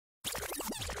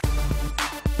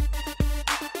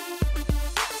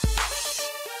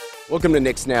Welcome to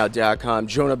KnicksNow.com.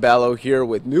 Jonah Ballo here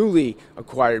with newly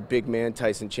acquired big man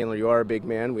Tyson Chandler. You are a big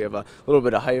man. We have a little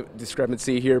bit of height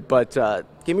discrepancy here, but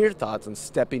give me your thoughts on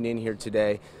stepping in here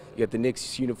today. You got the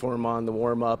Knicks uniform on, the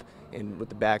warm-up, and with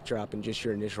the backdrop, and just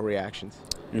your initial reactions.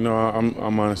 You know,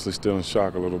 I'm honestly still in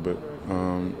shock a little bit.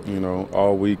 You know,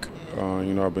 all week,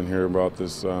 I've been hearing about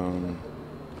this,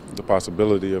 the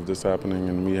possibility of this happening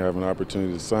and me having an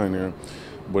opportunity to sign here,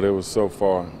 but it was so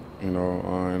far.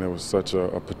 And it was such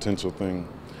a potential thing.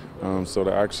 So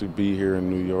to actually be here in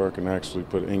New York and actually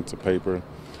put ink to paper,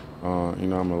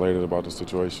 I'm elated about the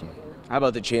situation. How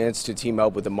about the chance to team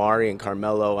up with Amari and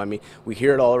Carmelo? I mean, we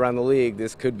hear it all around the league.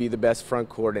 This could be the best front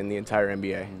court in the entire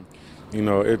NBA. You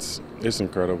know, it's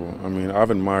incredible. I mean, I've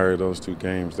admired those two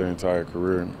games their entire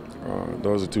career.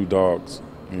 Those are two dogs,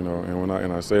 and when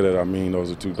I say that, I mean those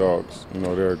are two dogs.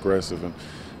 They're aggressive, and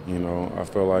I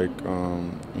feel like,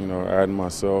 adding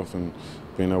myself and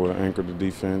being able to anchor the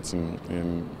defense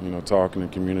and talking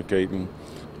and communicating,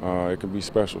 it can be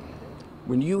special.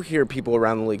 When you hear people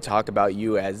around the league talk about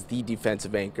you as the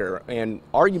defensive anchor and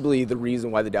arguably the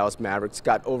reason why the Dallas Mavericks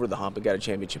got over the hump and got a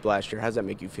championship last year, how does that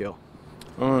make you feel?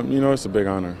 It's a big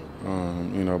honor,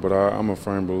 but I'm a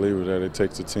firm believer that it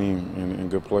takes a team and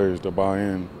good players to buy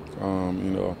in.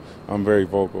 I'm very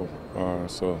vocal,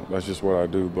 so that's just what I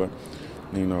do. But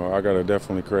I got to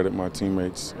definitely credit my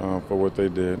teammates for what they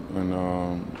did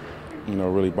and,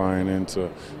 really buying into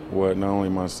what not only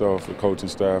myself, the coaching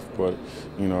staff, but,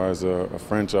 as a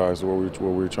franchise, what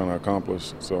we're trying to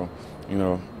accomplish. So,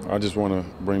 I just want to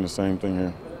bring the same thing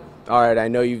here. All right, I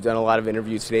know you've done a lot of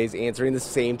interviews today answering the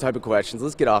same type of questions.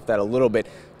 Let's get off that a little bit.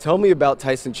 Tell me about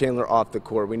Tyson Chandler off the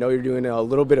court. We know you're doing a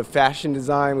little bit of fashion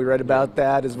design. We read about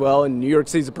that as well, and New York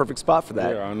City's a perfect spot for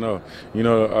that. Yeah, I know.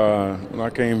 When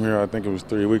I came here, I think it was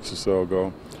 3 weeks or so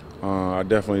ago, I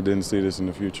definitely didn't see this in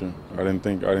the future. I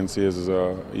didn't see it as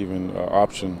even an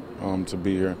option to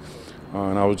be here.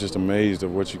 And I was just amazed at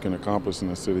what you can accomplish in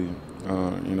the city.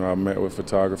 I met with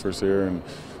photographers here and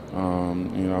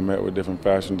I met with different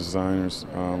fashion designers,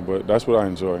 but that's what I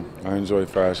enjoy. I enjoy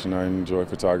fashion, I enjoy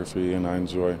photography, and I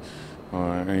enjoy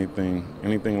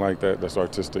anything like that that's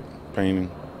artistic, painting.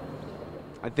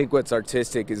 I think what's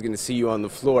artistic is going to see you on the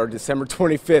floor December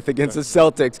 25th against the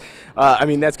Celtics. I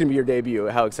mean, that's going to be your debut.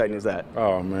 How exciting is that?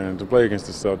 Oh, man, to play against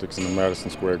the Celtics in the Madison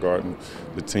Square Garden,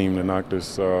 the team that knocked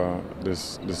this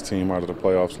team out of the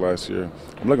playoffs last year,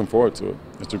 I'm looking forward to it.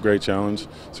 It's a great challenge.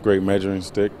 It's a great measuring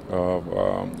stick of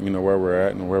where we're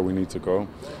at and where we need to go.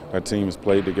 That team has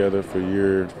played together for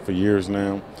years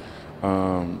now,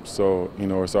 so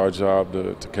it's our job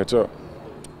to catch up.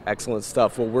 Excellent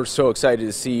stuff. Well, we're so excited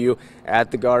to see you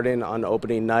at the Garden on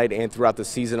opening night and throughout the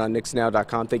season on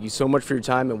KnicksNow.com. Thank you so much for your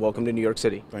time and welcome to New York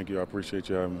City. Thank you. I appreciate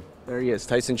you having me. There he is,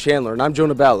 Tyson Chandler, and I'm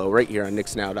Jonah Ballo right here on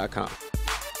KnicksNow.com.